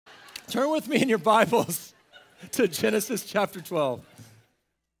Turn with me in your Bibles to Genesis chapter 12.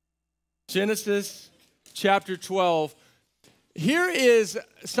 Genesis chapter 12. Here is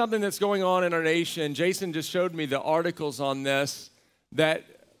something that's going on in our nation. Jason just showed me the articles on this, that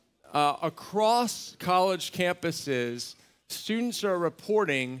across college campuses, students are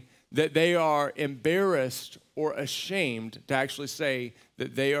reporting that they are embarrassed or ashamed to actually say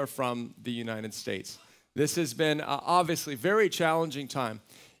that they are from the United States. This has been obviously a very challenging time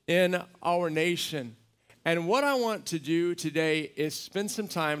in our nation. And what I want to do today is spend some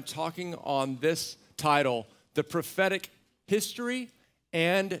time talking on this title, The Prophetic History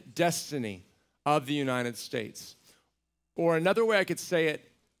and Destiny of the United States. Or another way I could say it,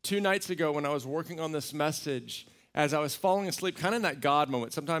 2 nights ago when I was working on this message, as I was falling asleep, kind of in that God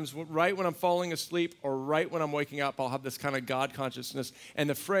moment. Sometimes right when I'm falling asleep or right when I'm waking up, I'll have this kind of God consciousness. And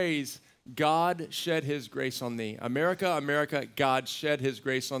the phrase, God shed his grace on thee. America, America, God shed his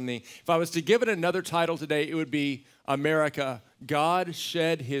grace on thee. If I was to give it another title today, it would be America, God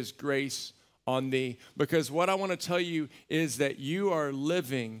shed his grace on thee. Because what I want to tell you is that you are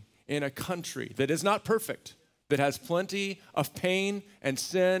living in a country that is not perfect, that has plenty of pain and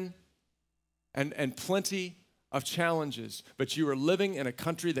sin and plenty of challenges, but you are living in a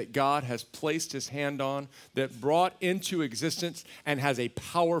country that God has placed his hand on, that brought into existence and has a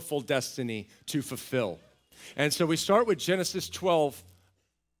powerful destiny to fulfill. And so we start with Genesis 12,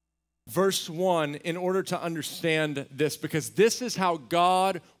 verse 1, in order to understand this, because this is how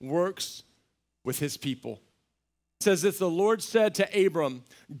God works with his people. It says this, the Lord said to Abram,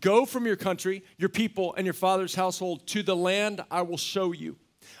 go from your country, your people, and your father's household to the land I will show you.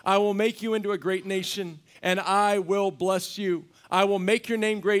 I will make you into a great nation, and I will bless you. I will make your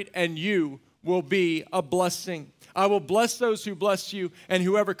name great, and you will be a blessing. I will bless those who bless you, and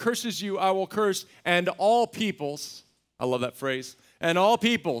whoever curses you, I will curse. And all peoples, I love that phrase, and all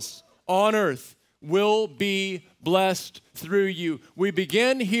peoples on earth will be blessed through you. We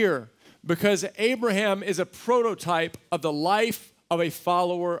begin here because Abraham is a prototype of the life of a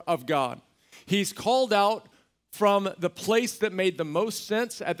follower of God. He's called out from the place that made the most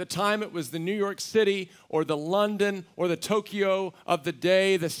sense. At the time, it was the New York City or the London or the Tokyo of the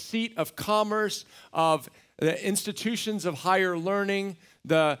day, the seat of commerce, of the institutions of higher learning,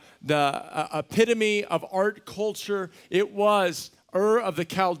 the epitome of art culture. It was Ur of the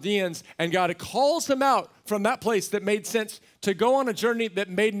Chaldeans, and God calls him out from that place that made sense to go on a journey that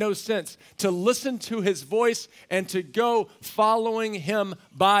made no sense, to listen to his voice and to go following him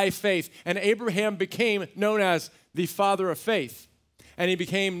by faith. And Abraham became known as the father of faith, and he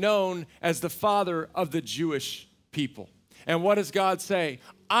became known as the father of the Jewish people. And what does God say?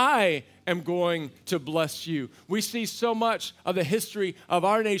 I am going to bless you. We see so much of the history of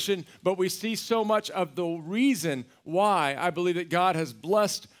our nation, but we see so much of the reason why I believe that God has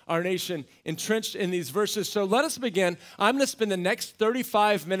blessed our nation entrenched in these verses. So let us begin. I'm going to spend the next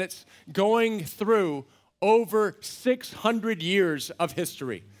 35 minutes going through over 600 years of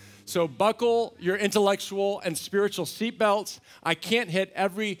history. So buckle your intellectual and spiritual seatbelts. I can't hit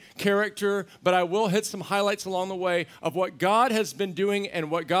every character, but I will hit some highlights along the way of what God has been doing and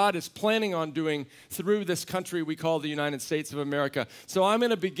what God is planning on doing through this country we call the United States of America. So I'm going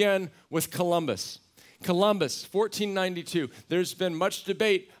to begin with Columbus. Columbus, 1492. There's been much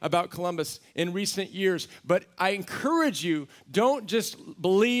debate about Columbus in recent years, but I encourage you, don't just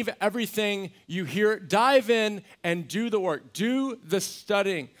believe everything you hear. Dive in and do the work. Do the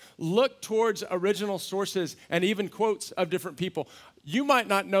studying. Look towards original sources and even quotes of different people. You might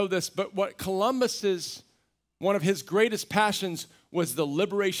not know this, but what Columbus's, one of his greatest passions was the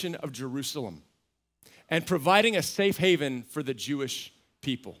liberation of Jerusalem and providing a safe haven for the Jewish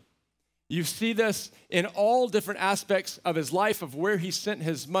people. You see this in all different aspects of his life, of where he sent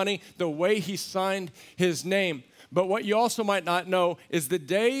his money, the way he signed his name. But what you also might not know is the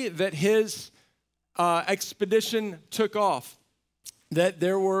day that his expedition took off, that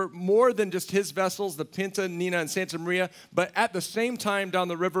there were more than just his vessels, the Pinta, Nina, and Santa Maria, but at the same time down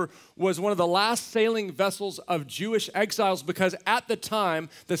the river was one of the last sailing vessels of Jewish exiles, because at the time,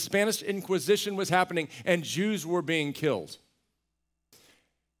 the Spanish Inquisition was happening and Jews were being killed.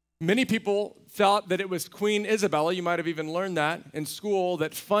 Many people thought that it was Queen Isabella, you might have even learned that in school,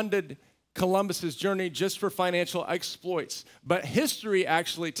 that funded Columbus's journey just for financial exploits. But history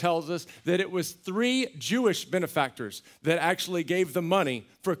actually tells us that it was 3 Jewish benefactors that actually gave the money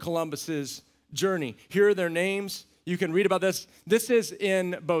for Columbus's journey. Here are their names. You can read about this. This is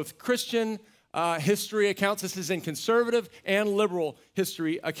in both Christian history accounts. This is in conservative and liberal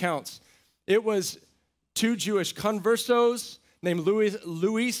history accounts. It was 2 Jewish conversos named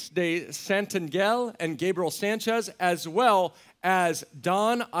Luis de Santangel and Gabriel Sanchez, as well as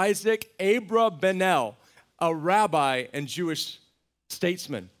Don Isaac Abravanel, a rabbi and Jewish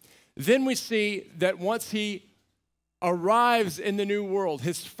statesman. Then we see that once he arrives in the New World,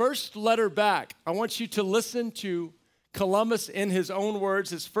 his first letter back, I want you to listen to Columbus in his own words.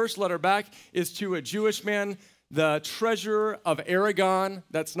 His first letter back is to a Jewish man, the treasurer of Aragon.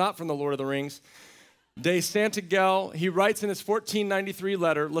 That's not from the Lord of the Rings. De Santigel. He writes in his 1493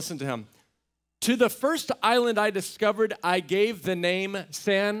 letter, listen to him. To the first island I discovered, I gave the name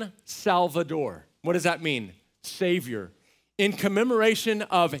San Salvador. What does that mean? Savior. In commemoration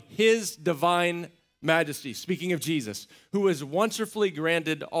of his divine majesty, speaking of Jesus, who has wonderfully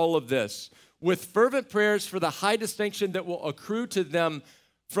granted all of this, with fervent prayers for the high distinction that will accrue to them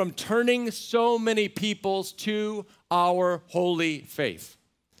from turning so many peoples to our holy faith.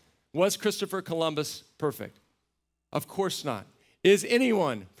 Was Christopher Columbus perfect? Of course not. Is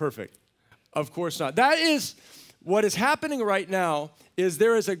anyone perfect? Of course not. That is what is happening right now, is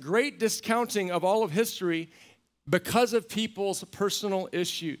there is a great discounting of all of history because of people's personal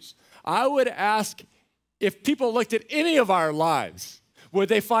issues. I would ask, if people looked at any of our lives, would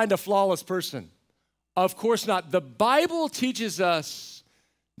they find a flawless person? Of course not. The Bible teaches us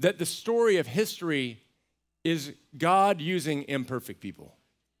that the story of history is God using imperfect people.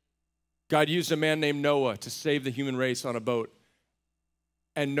 God used a man named Noah to save the human race on a boat,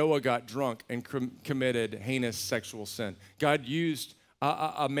 and Noah got drunk and committed heinous sexual sin. God used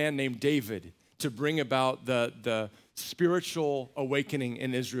a man named David to bring about the spiritual awakening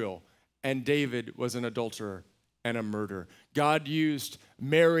in Israel, and David was an adulterer and a murderer. God used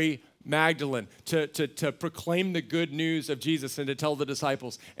Mary Magdalene to proclaim the good news of Jesus and to tell the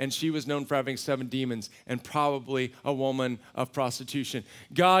disciples, and she was known for having 7 demons and probably a woman of prostitution.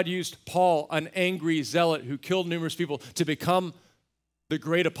 God used Paul, an angry zealot who killed numerous people, to become the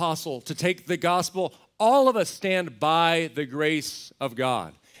great apostle, to take the gospel. All of us stand by the grace of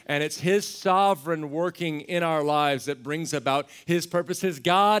God. And it's his sovereign working in our lives that brings about his purposes.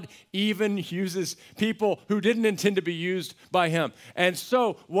 God even uses people who didn't intend to be used by him. And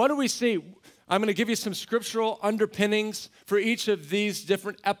so what do we see? I'm going to give you some scriptural underpinnings for each of these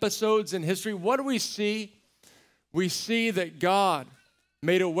different episodes in history. What do we see? We see that God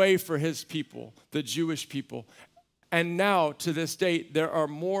made a way for his people, the Jewish people. And now, to this date, there are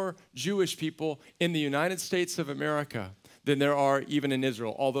more Jewish people in the United States of America than there are even in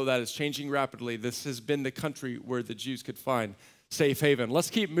Israel. Although that is changing rapidly, this has been the country where the Jews could find safe haven.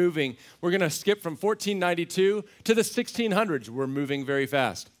 Let's keep moving. We're going to skip from 1492 to the 1600s. We're moving very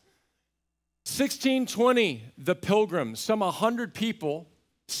fast. 1620, the Pilgrims, some 100 people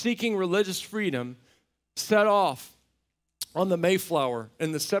seeking religious freedom, set off on the Mayflower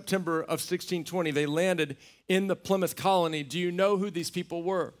in the September of 1620. They landed in the Plymouth colony. Do you know who these people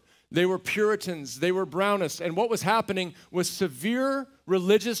were? They were Puritans, they were Brownists, and what was happening was severe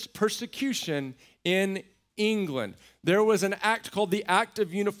religious persecution in England. There was an act called the Act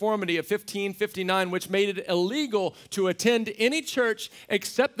of Uniformity of 1559, which made it illegal to attend any church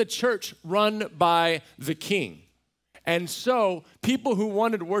except the church run by the king. And so people who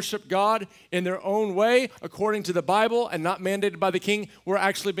wanted to worship God in their own way, according to the Bible and not mandated by the king, were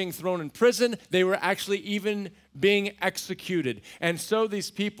actually being thrown in prison. They were actually even being executed. And so these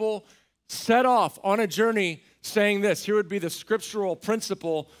people set off on a journey saying this. Here would be the scriptural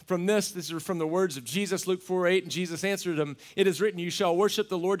principle from this. This is from the words of Jesus, Luke 4:8, and Jesus answered them, "It is written, you shall worship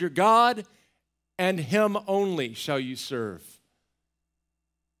the Lord your God, and him only shall you serve."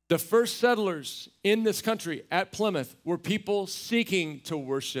 The first settlers in this country at Plymouth were people seeking to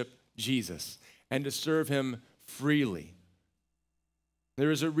worship Jesus and to serve him freely.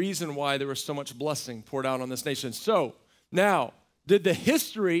 There is a reason why there was so much blessing poured out on this nation. So now, did the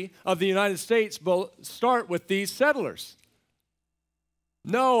history of the United States start with these settlers?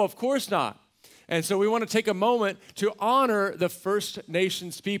 No, of course not. And so we want to take a moment to honor the First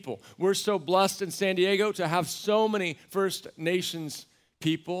Nations people. We're so blessed in San Diego to have so many First Nations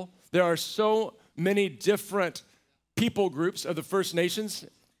people. There are so many different people groups of the First Nations.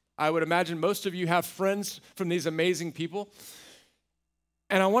 I would imagine most of you have friends from these amazing people.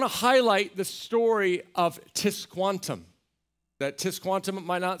 And I want to highlight the story of Tisquantum. That Tisquantum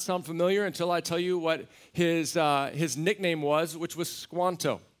might not sound familiar until I tell you what his nickname was, which was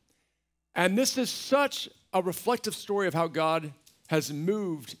Squanto. And this is such a reflective story of how God has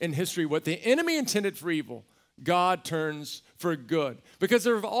moved in history. What the enemy intended for evil, God turns for good. Because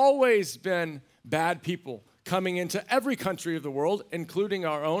there have always been bad people coming into every country of the world, including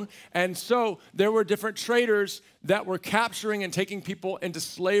our own. And so there were different traders that were capturing and taking people into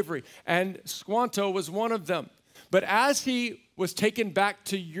slavery. And Squanto was one of them. But as he was taken back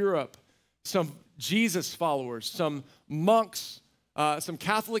to Europe, some Jesus followers, some monks some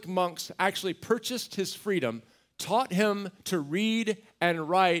Catholic monks actually purchased his freedom, taught him to read and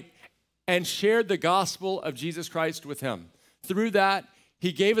write, and shared the gospel of Jesus Christ with him. Through that,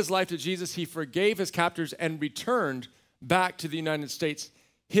 he gave his life to Jesus, he forgave his captors, and returned back to the United States.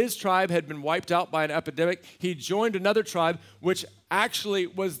 His tribe had been wiped out by an epidemic. He joined another tribe, which actually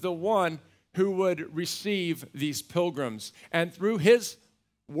was the one who would receive these pilgrims. And through his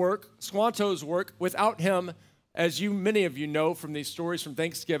work, Squanto's work, without him, as many of you know from these stories from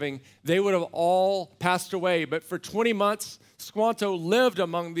Thanksgiving, they would have all passed away. But for 20 months, Squanto lived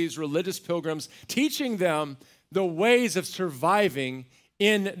among these religious pilgrims, teaching them the ways of surviving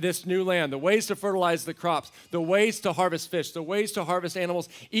in this new land, the ways to fertilize the crops, the ways to harvest fish, the ways to harvest animals,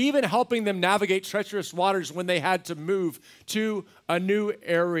 even helping them navigate treacherous waters when they had to move to a new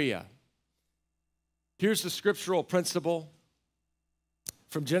area. Here's the scriptural principle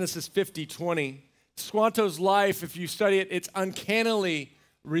from Genesis 50:20. Squanto's life, if you study it, it uncannily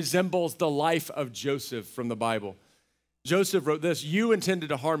resembles the life of Joseph from the Bible. Joseph wrote this, "You intended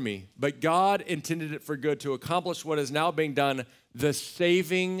to harm me, but God intended it for good to accomplish what is now being done, the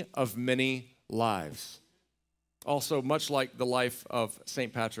saving of many lives." Also, much like the life of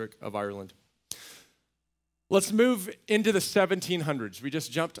St. Patrick of Ireland. Let's move into the 1700s. We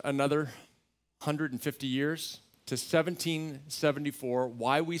just jumped another 150 years to 1774.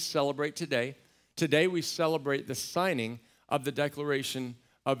 Why we celebrate today. Today we celebrate the signing of the Declaration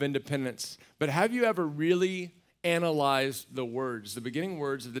of Independence. But have you ever really analyzed the words, the beginning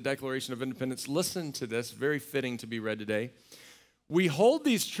words of the Declaration of Independence? Listen to this, very fitting to be read today. "We hold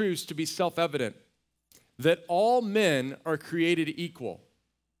these truths to be self-evident, that all men are created equal,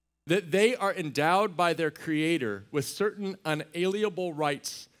 that they are endowed by their Creator with certain unalienable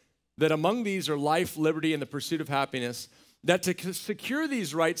rights, that among these are life, liberty, and the pursuit of happiness, that to secure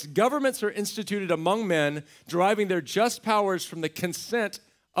these rights, governments are instituted among men, deriving their just powers from the consent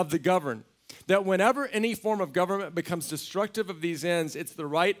of the governed, that whenever any form of government becomes destructive of these ends, it's the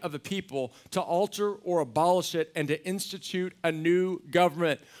right of the people to alter or abolish it and to institute a new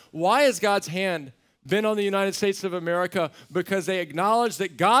government." Why has God's hand been on the United States of America? Because they acknowledge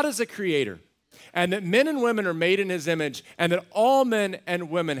that God is a creator and that men and women are made in his image and that all men and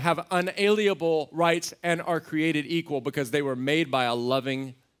women have unalienable rights and are created equal because they were made by a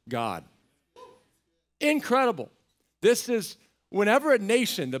loving God. Incredible. This is whenever a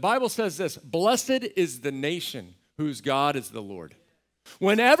nation, the Bible says this, "Blessed is the nation whose God is the Lord."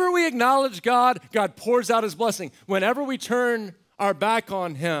 Whenever we acknowledge God, God pours out his blessing. Whenever we turn our back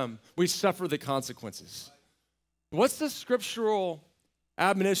on him, we suffer the consequences. What's the scriptural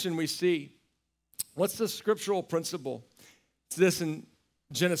admonition we see? What's the scriptural principle? It's this in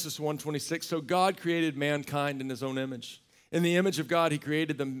Genesis 1:26. "So God created mankind in his own image. In the image of God, he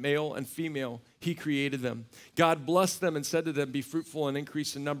created them, male and female. He created them. God blessed them and said to them, 'Be fruitful and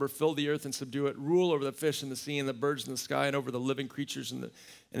increase in number, fill the earth and subdue it, rule over the fish in the sea and the birds in the sky and over the living creatures and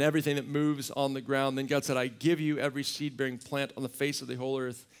everything that moves on the ground.' Then God said, 'I give you every seed-bearing plant on the face of the whole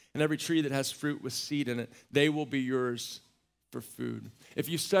earth and every tree that has fruit with seed in it. They will be yours for food.'" If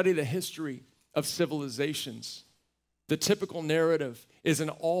you study the history of civilizations, the typical narrative is an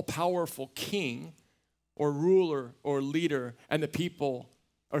all-powerful king or ruler or leader, and the people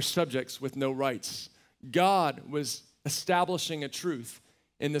are subjects with no rights. God was establishing a truth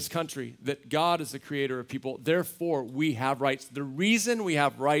in this country that God is the creator of people. Therefore, we have rights. The reason we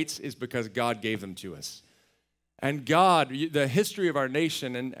have rights is because God gave them to us. And God, the history of our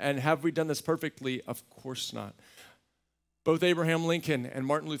nation, and have we done this perfectly? Of course not. Both Abraham Lincoln and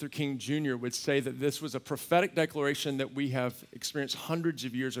Martin Luther King Jr. would say that this was a prophetic declaration that we have experienced hundreds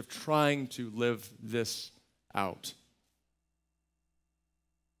of years of trying to live this out.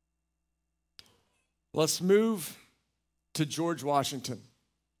 Let's move to George Washington.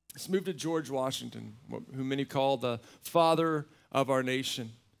 Let's move to George Washington, who many call the father of our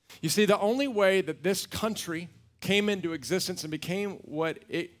nation. You see, the only way that this country came into existence and became what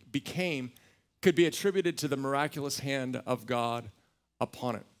it became could be attributed to the miraculous hand of God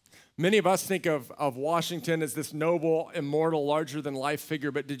upon it. Many of us think of Washington as this noble, immortal, larger-than-life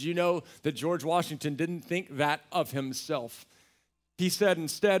figure, but did you know that George Washington didn't think that of himself? He said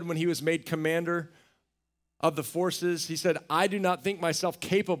instead, when he was made commander of the forces, he said, "I do not think myself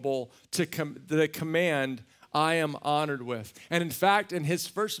capable to the command I am honored with." And in fact, in his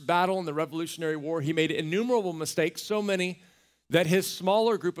first battle in the Revolutionary War, he made innumerable mistakes, so many that his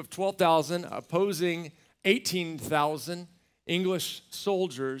smaller group of 12,000 opposing 18,000 English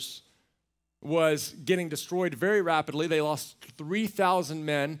soldiers was getting destroyed very rapidly. They lost 3,000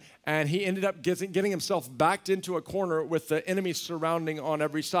 men, and he ended up getting himself backed into a corner with the enemy surrounding on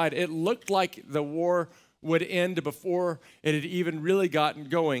every side. It looked like the war would end before it had even really gotten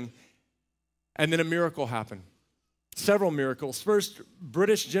going. And then a miracle happened. Several miracles. First,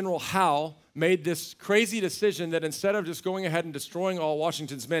 British General Howe made this crazy decision that instead of just going ahead and destroying all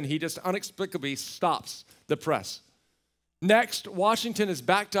Washington's men, he just inexplicably stops the press. Next, Washington is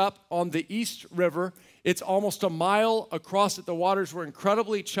backed up on the East River. It's almost a mile across it. The waters were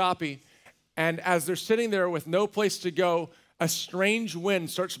incredibly choppy. And as they're sitting there with no place to go, a strange wind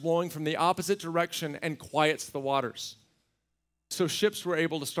starts blowing from the opposite direction and quiets the waters. So ships were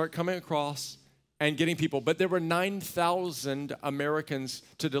able to start coming across and getting people. But there were 9,000 Americans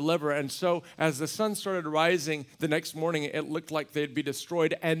to deliver. And so as the sun started rising the next morning, it looked like they'd be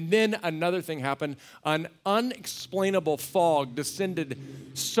destroyed. And then another thing happened. An unexplainable fog descended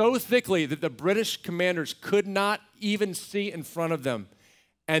so thickly that the British commanders could not even see in front of them.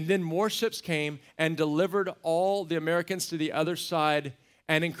 And then more ships came and delivered all the Americans to the other side.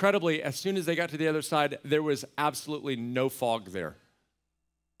 And incredibly, as soon as they got to the other side, there was absolutely no fog there.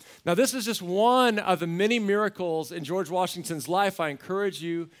 Now, this is just one of the many miracles in George Washington's life. I encourage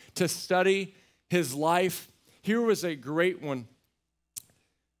you to study his life. Here was a great one.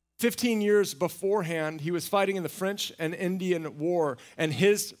 15 years beforehand, he was fighting in the French and Indian War, and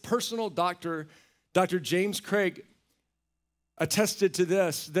his personal doctor, Dr. James Craig, attested to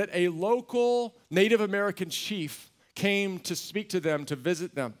this, that a local Native American chief came to speak to them, to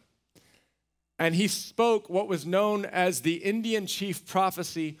visit them. And he spoke what was known as the Indian chief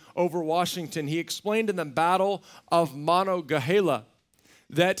prophecy over Washington. He explained in the Battle of Monongahela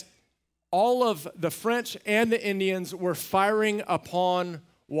that all of the French and the Indians were firing upon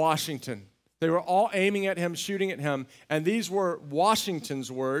Washington. They were all aiming at him, shooting at him. And these were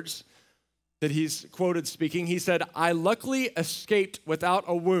Washington's words that he's quoted speaking. He said, "I luckily escaped without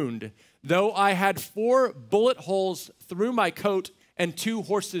a wound, though I had 4 bullet holes through my coat and 2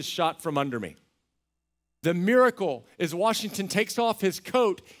 horses shot from under me." The miracle is Washington takes off his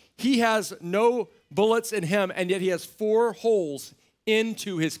coat. He has no bullets in him, and yet he has 4 holes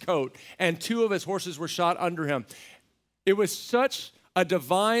into his coat, and 2 of his horses were shot under him. It was such a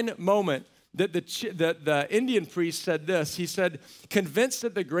divine moment that the Indian priest said this. He said, convinced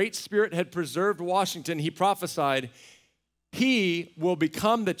that the Great Spirit had preserved Washington, he prophesied, "He will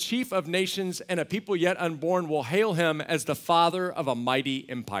become the chief of nations, and a people yet unborn will hail him as the father of a mighty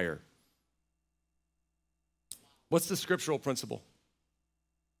empire." What's the scriptural principle?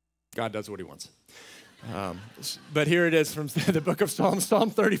 God does what he wants. But here it is from the book of Psalms,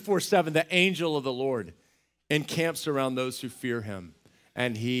 Psalm 34:7. The angel of the Lord encamps around those who fear him,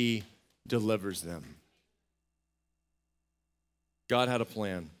 and he delivers them. God had a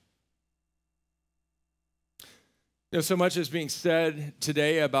plan. You know, so much is being said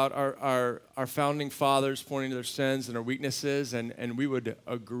today about our founding fathers pointing to their sins and our weaknesses, and we would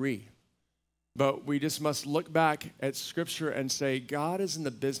agree. But we just must look back at Scripture and say, God is in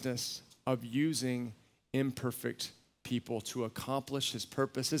the business of using imperfect people to accomplish his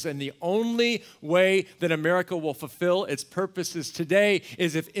purposes. And the only way that America will fulfill its purposes today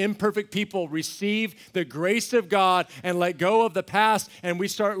is if imperfect people receive the grace of God and let go of the past, and we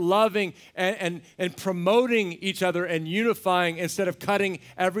start loving and promoting each other and unifying instead of cutting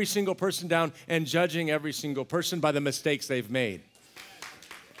every single person down and judging every single person by the mistakes they've made.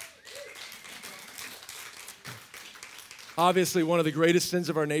 Obviously, one of the greatest sins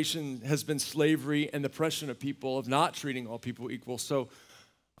of our nation has been slavery and the oppression of people, of not treating all people equal. So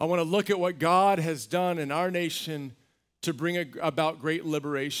I want to look at what God has done in our nation to bring about great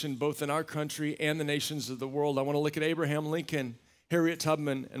liberation, both in our country and the nations of the world. I want to look at Abraham Lincoln, Harriet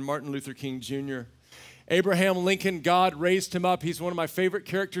Tubman, and Martin Luther King Jr. Abraham Lincoln, God raised him up. He's one of my favorite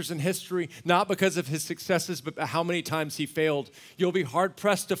characters in history, not because of his successes, but how many times he failed. You'll be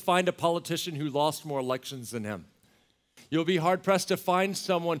hard-pressed to find a politician who lost more elections than him. You'll be hard-pressed to find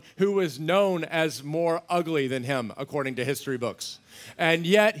someone who was known as more ugly than him, according to history books. And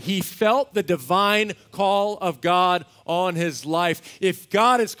yet, he felt the divine call of God on his life. If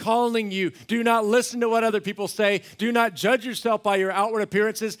God is calling you, do not listen to what other people say. Do not judge yourself by your outward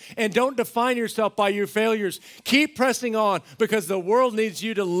appearances, and don't define yourself by your failures. Keep pressing on, because the world needs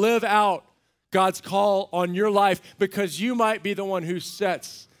you to live out God's call on your life, because you might be the one who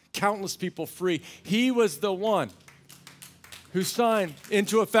sets countless people free. He was the one who signed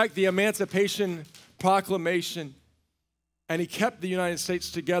into effect the Emancipation Proclamation, and he kept the United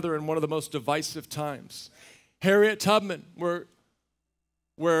States together in one of the most divisive times. Harriet Tubman, where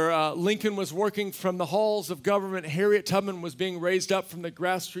Lincoln was working from the halls of government, Harriet Tubman was being raised up from the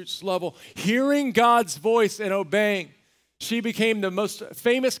grassroots level, hearing God's voice and obeying. She became the most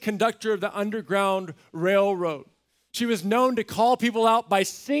famous conductor of the Underground Railroad. She was known to call people out by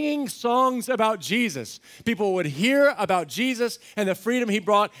singing songs about Jesus. People would hear about Jesus and the freedom he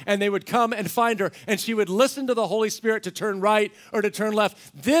brought, and they would come and find her, and she would listen to the Holy Spirit to turn right or to turn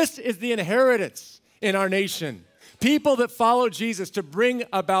left. This is the inheritance in our nation. People that follow Jesus to bring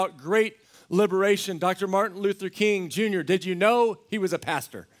about great liberation. Dr. Martin Luther King Jr., did you know he was a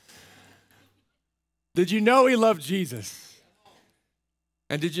pastor? Did you know he loved Jesus?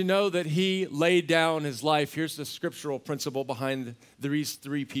 And did you know that he laid down his life? Here's the scriptural principle behind these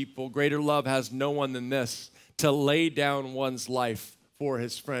three people. Greater love has no one than this, to lay down one's life for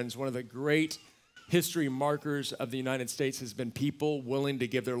his friends. One of the great history markers of the United States has been people willing to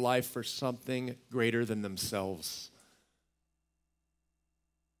give their life for something greater than themselves.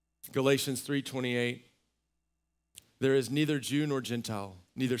 Galatians 3:28, there is neither Jew nor Gentile,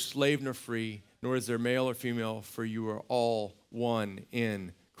 neither slave nor free, nor is there male or female, for you are all one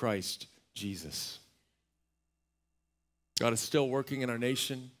in Christ Jesus. God is still working in our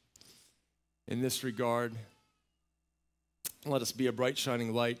nation in this regard. Let us be a bright,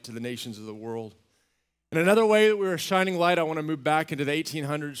 shining light to the nations of the world. And another way that we're a shining light, I want to move back into the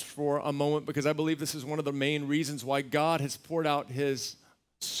 1800s for a moment, because I believe this is one of the main reasons why God has poured out his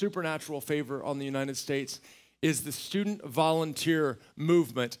supernatural favor on the United States, is the student volunteer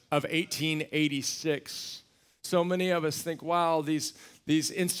movement of 1886. So many of us think, wow, these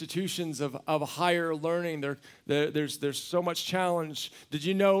institutions of higher learning, there's so much challenge. Did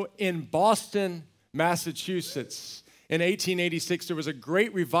you know in Boston, Massachusetts, in 1886, there was a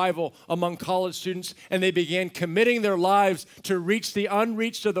great revival among college students, and they began committing their lives to reach the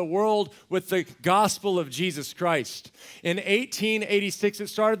unreached of the world with the gospel of Jesus Christ. In 1886, it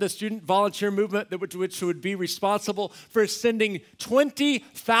started the student volunteer movement which would be responsible for sending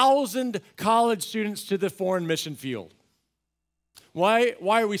 20,000 college students to the foreign mission field. Why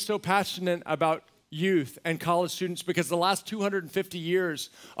are we so passionate about youth and college students? Because the last 250 years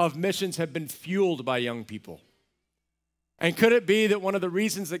of missions have been fueled by young people. And could it be that one of the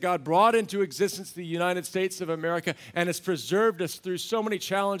reasons that God brought into existence the United States of America and has preserved us through so many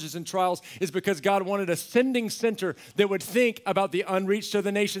challenges and trials is because God wanted a sending center that would think about the unreached of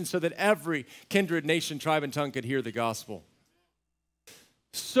the nation so that every kindred, nation, tribe, and tongue could hear the gospel?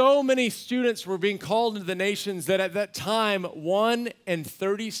 So many students were being called into the nations that at that time, 1 in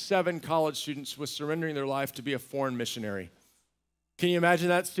 37 college students was surrendering their life to be a foreign missionary. Can you imagine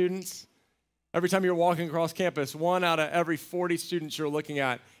that, students? Every time you're walking across campus, 1 out of every 40 students you're looking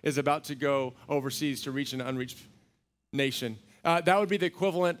at is about to go overseas to reach an unreached nation. That would be the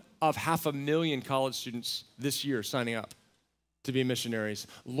equivalent of 500,000 college students this year signing up to be missionaries.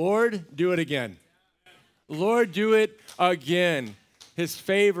 Lord, do it again. Lord, do it again. His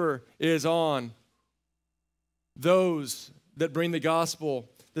favor is on those that bring the gospel.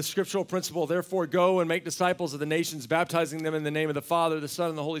 The scriptural principle, therefore, go and make disciples of the nations, baptizing them in the name of the Father, the Son,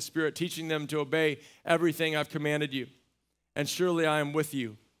 and the Holy Spirit, teaching them to obey everything I've commanded you. And surely I am with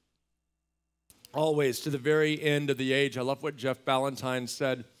you always to the very end of the age. I love what Jeff Ballantyne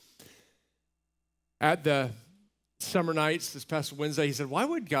said at the summer nights this past Wednesday. He said, why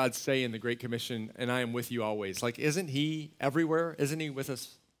would God say in the Great Commission, and I am with you always? Like, isn't he everywhere? Isn't he with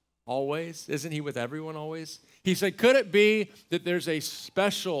us always? Isn't he with everyone always? He said, could it be that there's a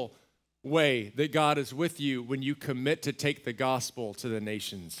special way that God is with you when you commit to take the gospel to the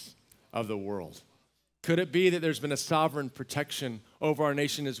nations of the world? Could it be that there's been a sovereign protection over our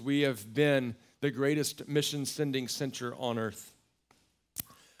nation as we have been the greatest mission sending center on earth?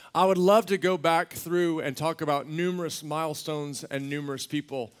 I would love to go back through and talk about numerous milestones and numerous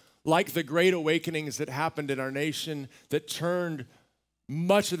people, like the great awakenings that happened in our nation that turned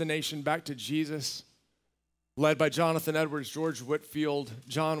much of the nation back to Jesus, led by Jonathan Edwards, George Whitefield,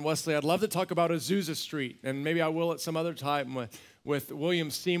 John Wesley. I'd love to talk about Azusa Street, and maybe I will at some other time with William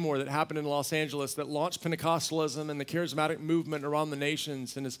Seymour that happened in Los Angeles that launched Pentecostalism and the charismatic movement around the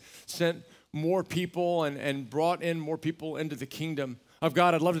nations and has sent more people and brought in more people into the kingdom of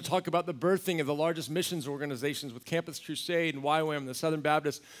God. I'd love to talk about the birthing of the largest missions organizations with Campus Crusade and YWAM, the Southern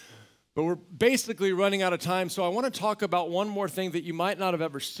Baptist. But we're basically running out of time, so I want to talk about one more thing that you might not have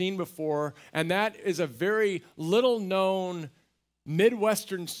ever seen before, and that is a very little-known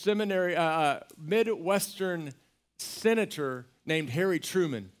Midwestern senator named Harry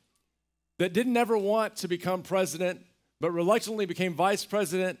Truman that didn't ever want to become president, but reluctantly became vice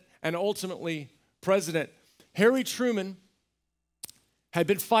president and ultimately president. Harry Truman had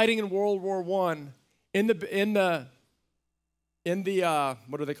been fighting in World War I in the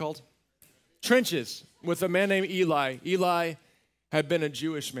what are they called? Trenches with a man named Eli. Eli had been a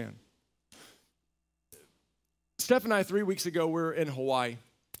Jewish man. Steph and I, 3 weeks ago, we were in Hawaii,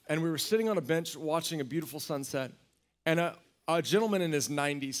 and we were sitting on a bench watching a beautiful sunset. And a gentleman in his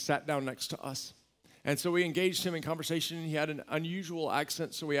 90s sat down next to us. And so we engaged him in conversation. He had an unusual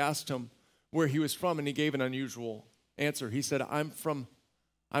accent, so we asked him where he was from, and he gave an unusual answer. He said, I'm from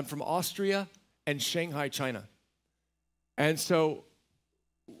Austria and Shanghai, China. And so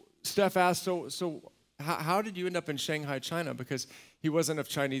Steph asked, so how did you end up in Shanghai, China? Because he wasn't of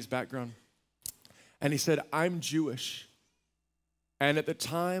Chinese background. And he said, I'm Jewish. And at the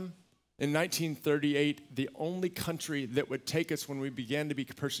time, in 1938, the only country that would take us when we began to be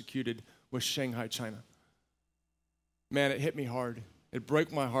persecuted was Shanghai, China. Man, it hit me hard. It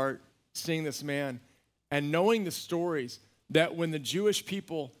broke my heart seeing this man and knowing the stories that when the Jewish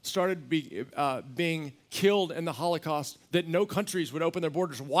people started being killed in the Holocaust, that no countries would open their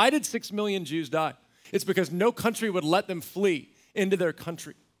borders. Why did 6 million Jews die? It's because no country would let them flee into their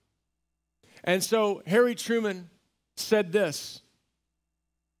country. And so Harry Truman said this: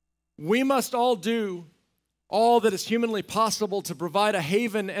 we must all do all that is humanly possible to provide a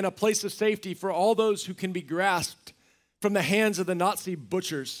haven and a place of safety for all those who can be grasped from the hands of the Nazi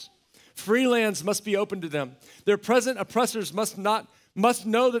butchers. Free lands must be open to them. Their present oppressors must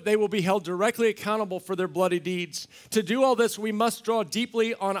know that they will be held directly accountable for their bloody deeds. To do all this, we must draw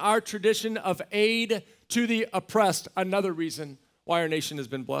deeply on our tradition of aid to the oppressed, another reason why our nation has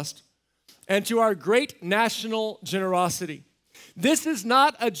been blessed, and to our great national generosity. This is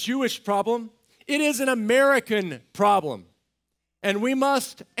not a Jewish problem. It is an American problem. And we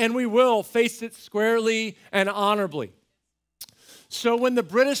must and we will face it squarely and honorably. So when the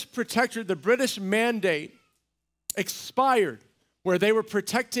British protectorate, the British mandate expired, where they were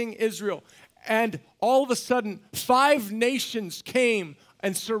protecting Israel, and all of a sudden 5 nations came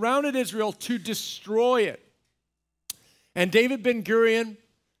and surrounded Israel to destroy it. And David Ben-Gurion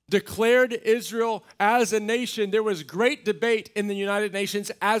declared Israel as a nation. There was great debate in the United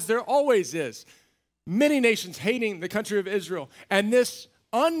Nations, as there always is. Many nations hating the country of Israel. And this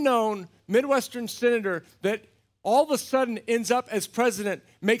unknown Midwestern senator that all of a sudden ends up as president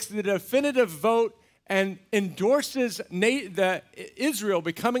makes the definitive vote and endorses Israel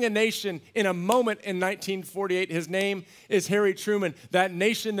becoming a nation in a moment in 1948. His name is Harry Truman. That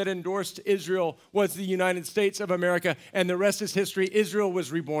nation that endorsed Israel was the United States of America, and the rest is history. Israel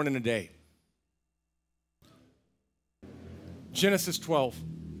was reborn in a day. Genesis 12.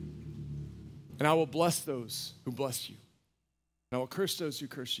 And I will bless those who bless you, and I will curse those who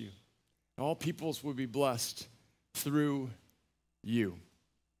curse you. And all peoples will be blessed through you.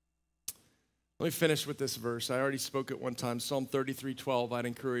 Let me finish with this verse. I already spoke it one time, Psalm 33:12. I'd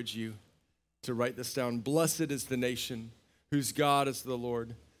encourage you to write this down. Blessed is the nation whose God is the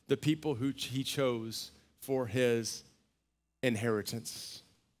Lord, the people who he chose for his inheritance.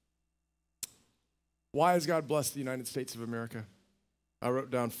 Why has God blessed the United States of America? I wrote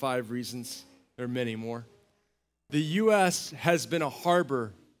down 5 reasons. There are many more. The U.S. has been a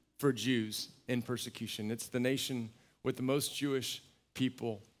harbor for Jews in persecution. It's the nation with the most Jewish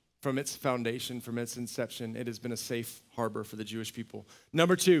people. From its foundation, from its inception, it has been a safe harbor for the Jewish people.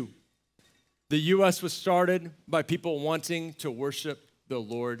 Number 2, the U.S. was started by people wanting to worship the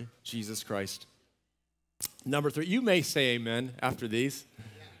Lord Jesus Christ. Number 3, you may say amen after these.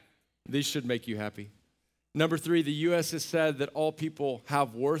 These should make you happy. Number 3, the U.S. has said that all people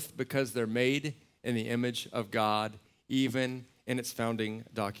have worth because they're made in the image of God, even in its founding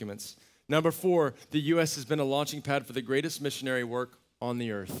documents. Number 4, the U.S. has been a launching pad for the greatest missionary work on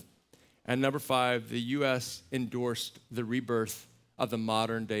the earth. And number 5, the U.S. endorsed the rebirth of the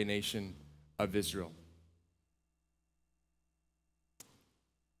modern-day nation of Israel.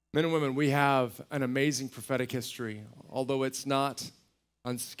 Men and women, we have an amazing prophetic history. Although it's not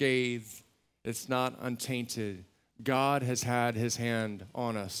unscathed, it's not untainted, God has had his hand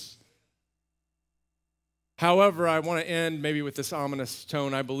on us. However, I want to end maybe with this ominous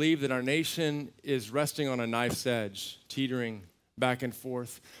tone. I believe that our nation is resting on a knife's edge, teetering back and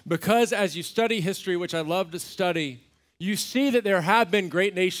forth. Because as you study history, which I love to study, you see that there have been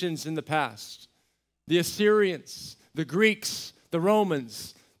great nations in the past. The Assyrians, the Greeks, the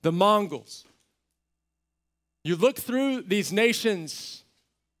Romans, the Mongols. You look through these nations,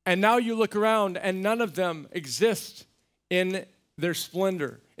 and now you look around, and none of them exist in their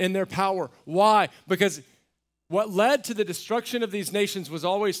splendor, in their power. Why? Because what led to the destruction of these nations was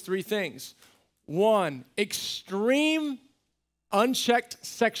always 3 things. 1, extreme unchecked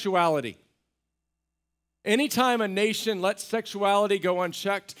sexuality. Anytime a nation let sexuality go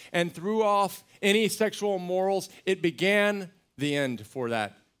unchecked and threw off any sexual morals, it began the end for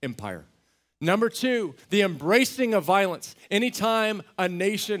that empire. Number 2, the embracing of violence. Anytime a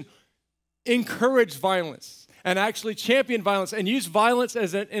nation encouraged violence and actually championed violence and used violence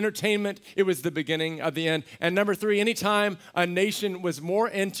as an entertainment, it was the beginning of the end. And number 3, anytime a nation was more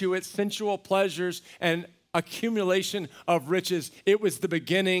into its sensual pleasures and accumulation of riches, it was the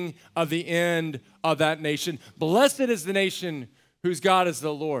beginning of the end of that nation. Blessed is the nation whose God is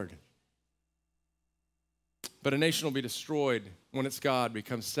the Lord. But a nation will be destroyed when its God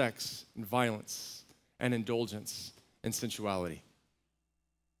becomes sex and violence and indulgence and sensuality.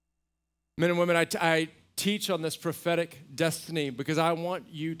 Men and women, I teach on this prophetic destiny because I want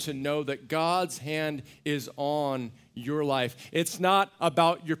you to know that God's hand is on your life. It's not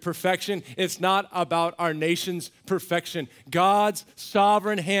about your perfection. It's not about our nation's perfection. God's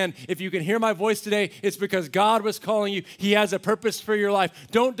sovereign hand. If you can hear my voice today, it's because God was calling you. He has a purpose for your life.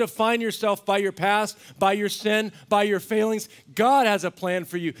 Don't define yourself by your past, by your sin, by your failings. God has a plan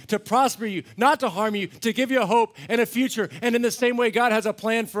for you to prosper you, not to harm you, to give you a hope and a future. And in the same way, God has a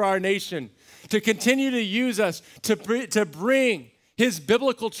plan for our nation to continue to use us to bring his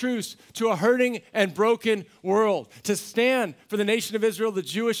biblical truths to a hurting and broken world, to stand for the nation of Israel, the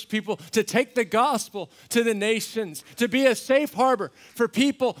Jewish people, to take the gospel to the nations, to be a safe harbor for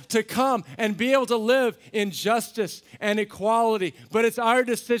people to come and be able to live in justice and equality. But it's our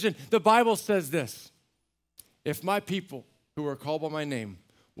decision. The Bible says this: if my people who are called by my name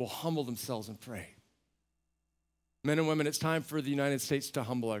will humble themselves and pray. Men and women, it's time for the United States to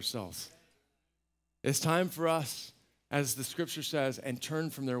humble ourselves. It's time for us, as the scripture says, and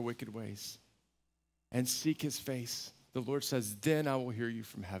turn from their wicked ways and seek his face. The Lord says, then I will hear you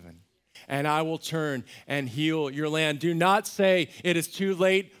from heaven and I will turn and heal your land. Do not say it is too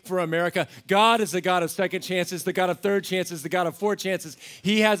late for America. God is the God of second chances, the God of third chances, the God of fourth chances.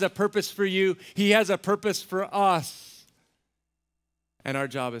 He has a purpose for you. He has a purpose for us. And our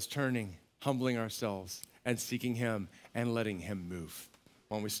job is turning, humbling ourselves, and seeking him and letting him move.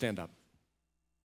 Why don't we stand up?